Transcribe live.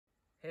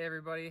Hey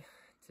everybody,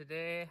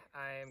 today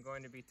I am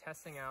going to be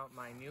testing out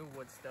my new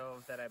wood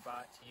stove that I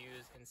bought to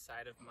use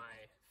inside of my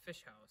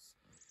fish house.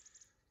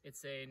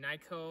 It's a Kni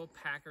Co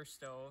packer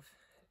stove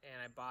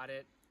and I bought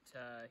it to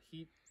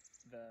heat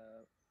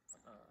the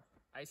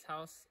ice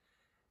house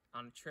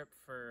on a trip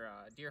for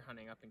deer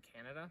hunting up in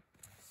Canada.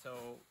 So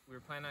we were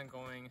planning on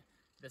going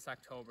this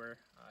October.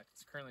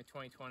 It's currently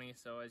 2020,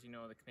 so as you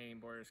know, the Canadian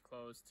border is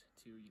closed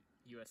to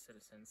US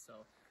citizens. So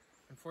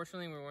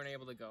unfortunately, we weren't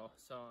able to go.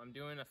 So I'm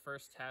doing a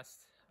first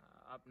test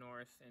up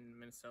north in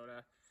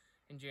Minnesota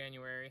in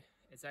January.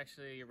 It's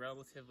actually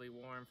relatively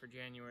warm for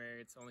January.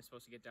 It's only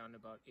supposed to get down to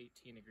about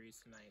 18 degrees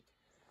tonight.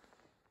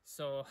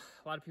 So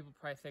a lot of people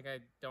probably think I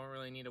don't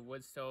really need a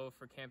wood stove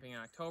for camping in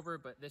October,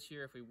 but this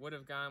year if we would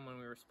have gone when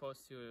we were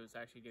supposed to, it was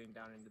actually getting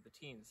down into the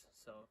teens.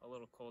 So a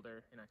little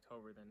colder in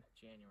October than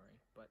January.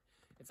 But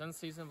it's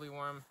unseasonably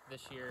warm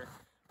this year,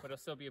 but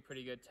it'll still be a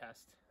pretty good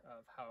test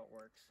of how it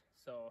works.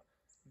 So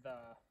the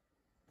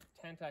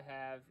tent I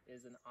have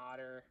is an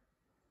Otter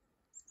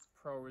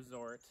Pro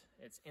Resort.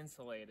 It's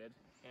insulated,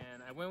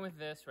 and I went with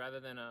this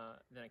rather than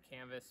a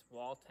canvas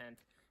wall tent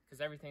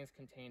because everything's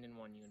contained in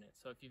one unit.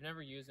 So if you've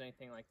never used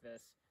anything like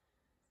this,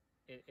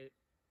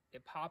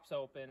 it pops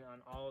open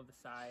on all of the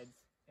sides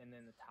and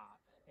then the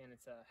top, and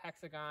it's a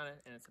hexagon,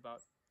 and it's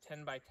about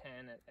 10 by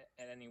 10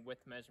 at any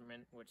width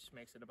measurement, which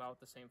makes it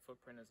about the same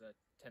footprint as a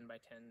 10 by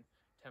 10,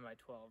 10 by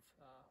 12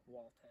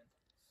 wall tent.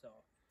 So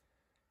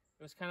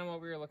it was kind of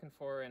what we were looking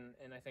for, and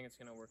I think it's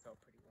going to work out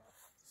pretty well.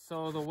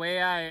 So the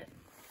way I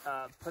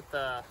put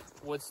the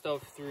wood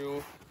stove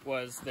through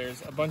was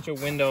there's a bunch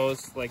of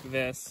windows like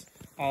this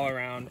all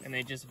around, and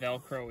they just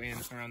Velcro in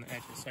around the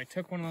edges. So I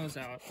took one of those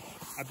out.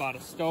 I bought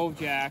a stove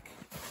jack,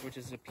 which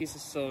is a piece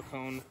of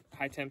silicone,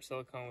 high temp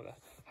silicone with a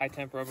high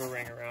temp rubber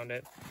ring around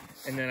it.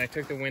 And then I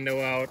took the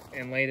window out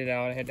and laid it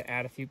out. I had to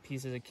add a few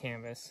pieces of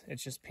canvas.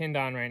 It's just pinned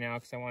on right now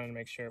because I wanted to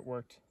make sure it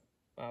worked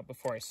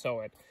before I sew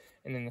it.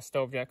 And then the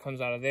stove jack comes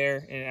out of there,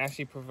 and it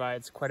actually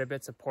provides quite a bit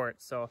of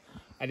support. So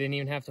I didn't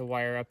even have to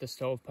wire up the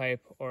stovepipe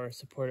or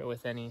support it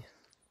with any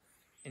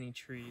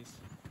trees.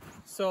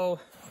 So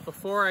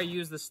before I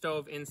use the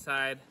stove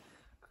inside,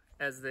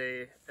 as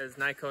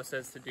Kni Co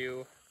says to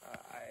do,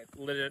 I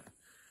lit it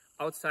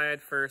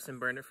outside first and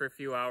burned it for a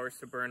few hours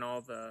to burn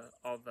all the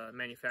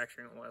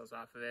manufacturing oils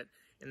off of it.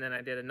 And then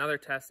I did another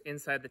test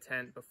inside the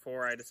tent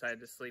before I decided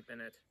to sleep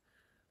in it,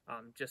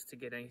 just to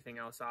get anything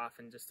else off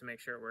and just to make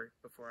sure it worked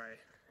before I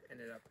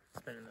ended up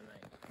spending the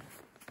night.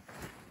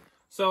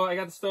 So I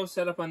got the stove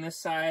set up on this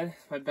side.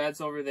 My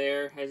bed's over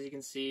there. As you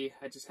can see,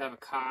 I just have a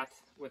cot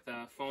with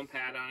a foam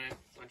pad on it,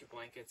 a bunch of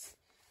blankets.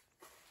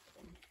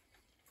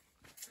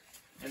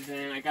 And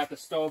then I got the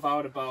stove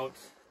out about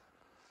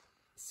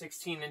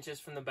 16 inches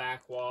from the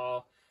back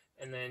wall,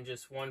 and then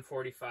just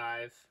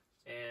 145.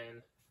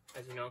 And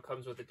as you know, it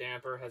comes with a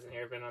damper, has an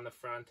air vent on the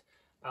front.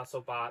 I also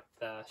bought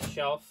the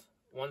shelf,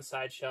 one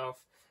side shelf,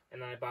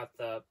 and then I bought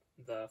the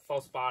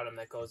false bottom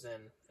that goes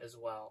in as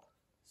well.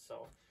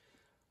 So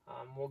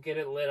we'll get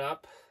it lit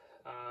up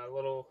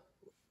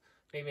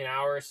maybe an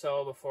hour or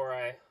so before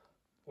I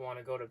want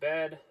to go to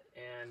bed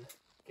and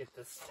get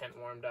this tent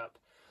warmed up.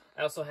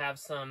 I also have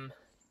some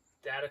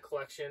data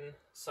collection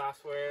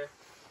software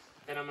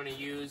that I'm going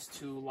to use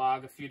to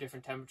log a few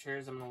different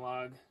temperatures. I'm going to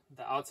log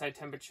the outside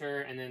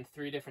temperature and then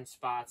 3 different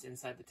spots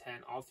inside the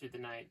tent all through the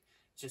night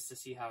just to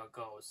see how it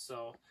goes.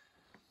 So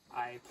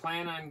I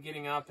plan on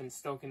getting up and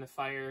stoking the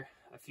fire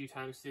a few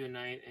times through the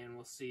night, and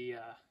we'll see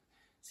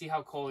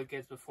how cold it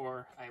gets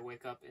before I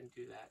wake up and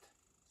do that.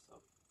 So,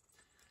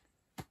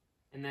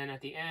 and then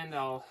at the end,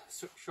 I'll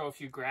show a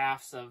few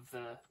graphs of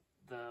the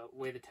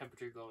way the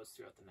temperature goes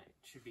throughout the night.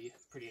 Should be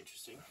pretty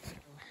interesting. So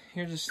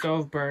here's the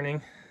stove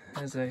burning.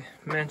 As I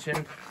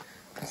mentioned,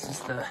 this is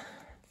the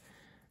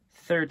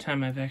 3rd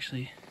time I've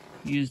actually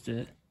used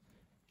it.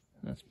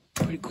 That's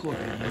pretty cool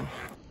right now.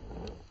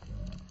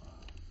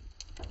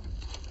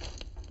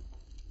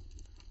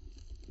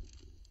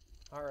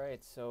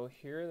 Alright, so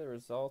here are the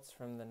results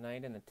from the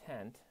night in the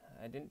tent.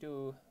 I didn't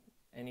do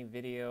any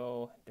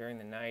video during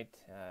the night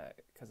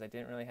because I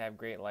didn't really have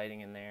great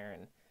lighting in there,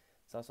 and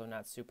it's also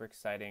not super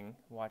exciting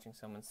watching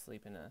someone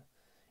sleep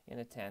in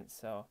a tent.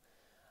 So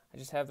I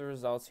just have the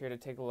results here to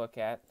take a look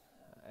at.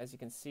 As you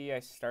can see, I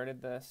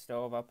started the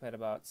stove up at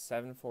about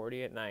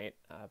 7:40 at night.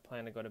 I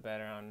plan to go to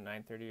bed around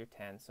 9:30 or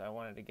 10, so I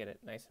wanted to get it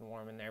nice and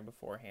warm in there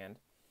beforehand.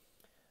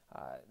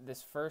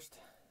 This first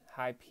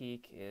high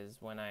peak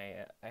is when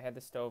I had the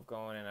stove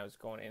going and I was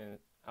going in and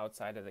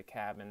outside of the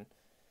cabin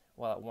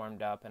while it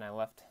warmed up, and I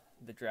left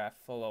the draft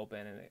full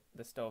open, and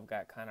the stove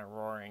got kind of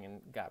roaring and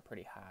got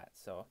pretty hot.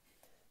 So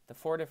the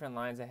 4 different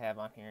lines I have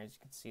on here, as you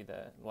can see,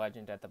 the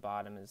legend at the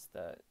bottom is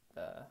the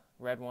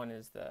red one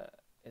is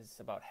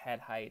about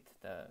head height,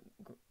 the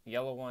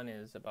yellow one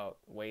is about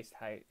waist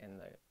height, and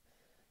the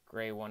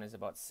gray one is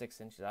about 6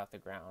 inches off the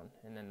ground,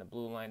 and then the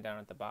blue line down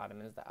at the bottom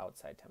is the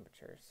outside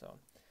temperature. So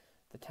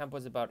the temp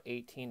was about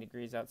 18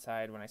 degrees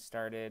outside when I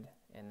started,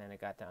 and then it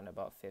got down to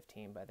about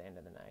 15 by the end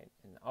of the night.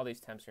 And all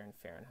these temps are in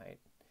Fahrenheit.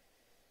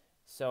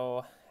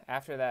 So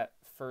after that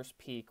first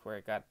peak where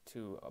it got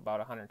to about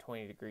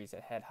 120 degrees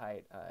at head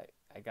height,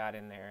 I got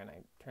in there and I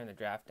turned the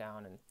draft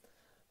down, and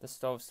the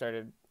stove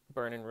started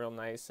burning real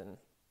nice, and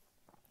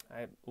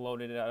I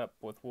loaded it up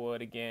with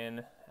wood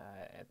again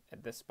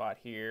at this spot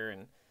here,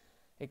 and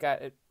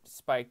it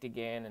spiked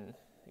again. And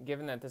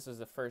given that this was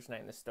the first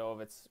night in the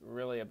stove, it's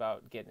really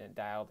about getting it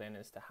dialed in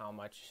as to how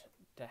much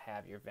to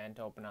have your vent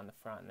open on the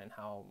front and then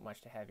how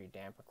much to have your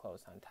damper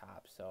closed on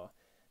top. So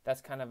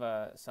that's kind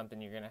of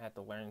something you're going to have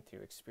to learn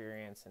through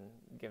experience, and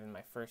given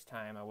my first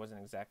time, I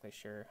wasn't exactly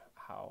sure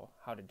how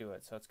to do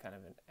it, so it's kind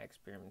of an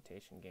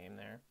experimentation game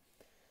there.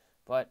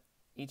 But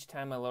each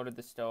time I loaded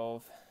the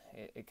stove,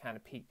 it kind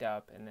of peaked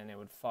up, and then it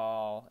would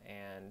fall,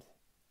 and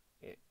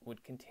it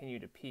would continue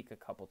to peak a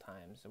couple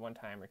times, one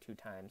time or two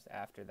times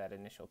after that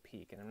initial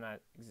peak, and I'm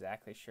not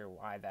exactly sure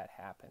why that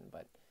happened,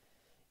 but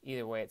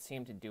either way, it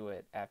seemed to do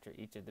it after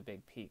each of the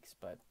big peaks.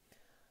 But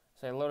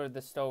so I loaded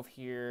the stove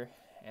here,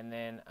 and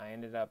then I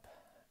ended up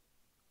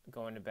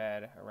going to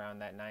bed around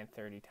that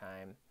 9:30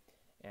 time,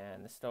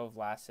 and the stove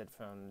lasted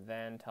from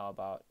then till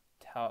about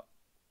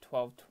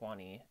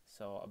 12:20,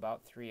 so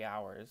about 3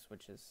 hours,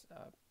 which is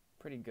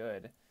pretty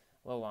good,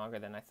 a little longer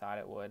than I thought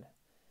it would.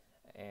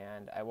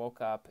 And I woke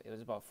up, it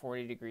was about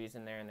 40 degrees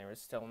in there, and there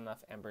was still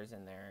enough embers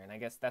in there. And I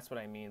guess that's what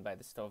I mean by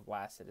the stove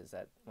lasted, is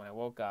that when I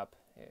woke up,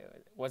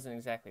 it wasn't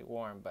exactly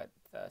warm, but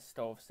the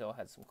stove still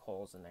had some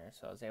coals in there,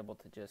 so I was able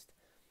to just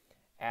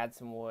add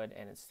some wood,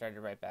 and it started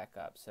right back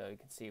up. So you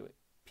can see it would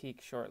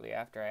peak shortly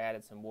after I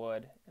added some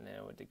wood, and then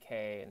it would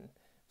decay, and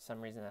for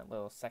some reason that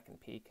little second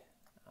peak.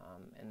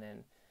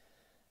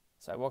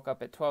 So I woke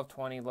up at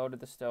 12:20,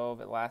 loaded the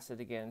stove. It lasted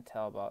again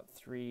until about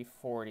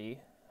 3:40,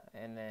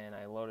 and then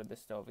I loaded the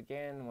stove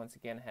again. Once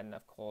again, had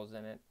enough coals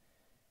in it.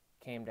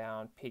 Came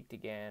down, peaked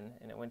again,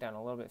 and it went down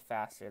a little bit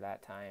faster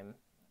that time.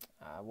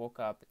 Woke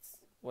up, it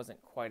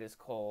wasn't quite as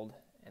cold,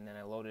 and then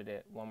I loaded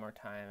it one more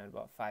time at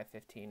about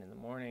 5:15 in the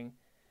morning,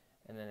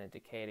 and then it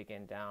decayed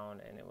again down,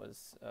 and it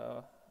was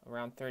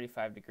around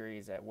 35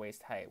 degrees at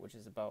waist height, which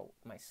is about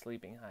my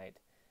sleeping height,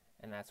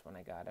 and that's when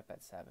I got up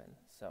at 7.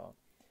 So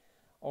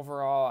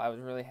overall, I was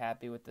really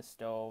happy with the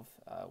stove.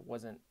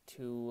 Wasn't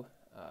too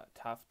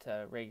tough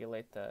to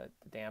regulate the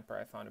damper.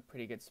 I found a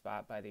pretty good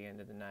spot by the end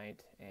of the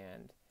night,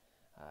 and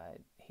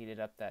heated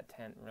up that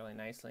tent really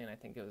nicely. And I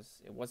think it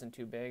wasn't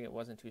too big, it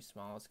wasn't too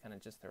small. It's kind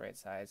of just the right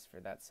size for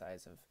that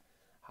size of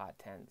hot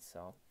tent.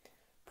 So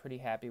pretty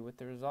happy with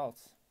the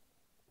results.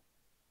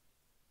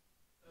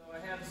 So I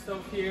have the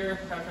stove here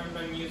after I'm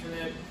done using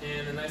it,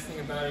 and the nice thing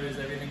about it is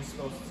everything's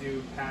supposed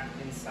to pack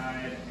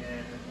inside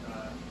and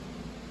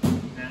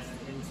nest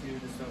into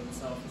the stove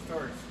itself for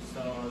storage.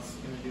 So I was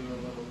going to do a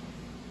little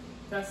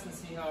test and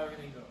see how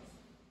everything goes.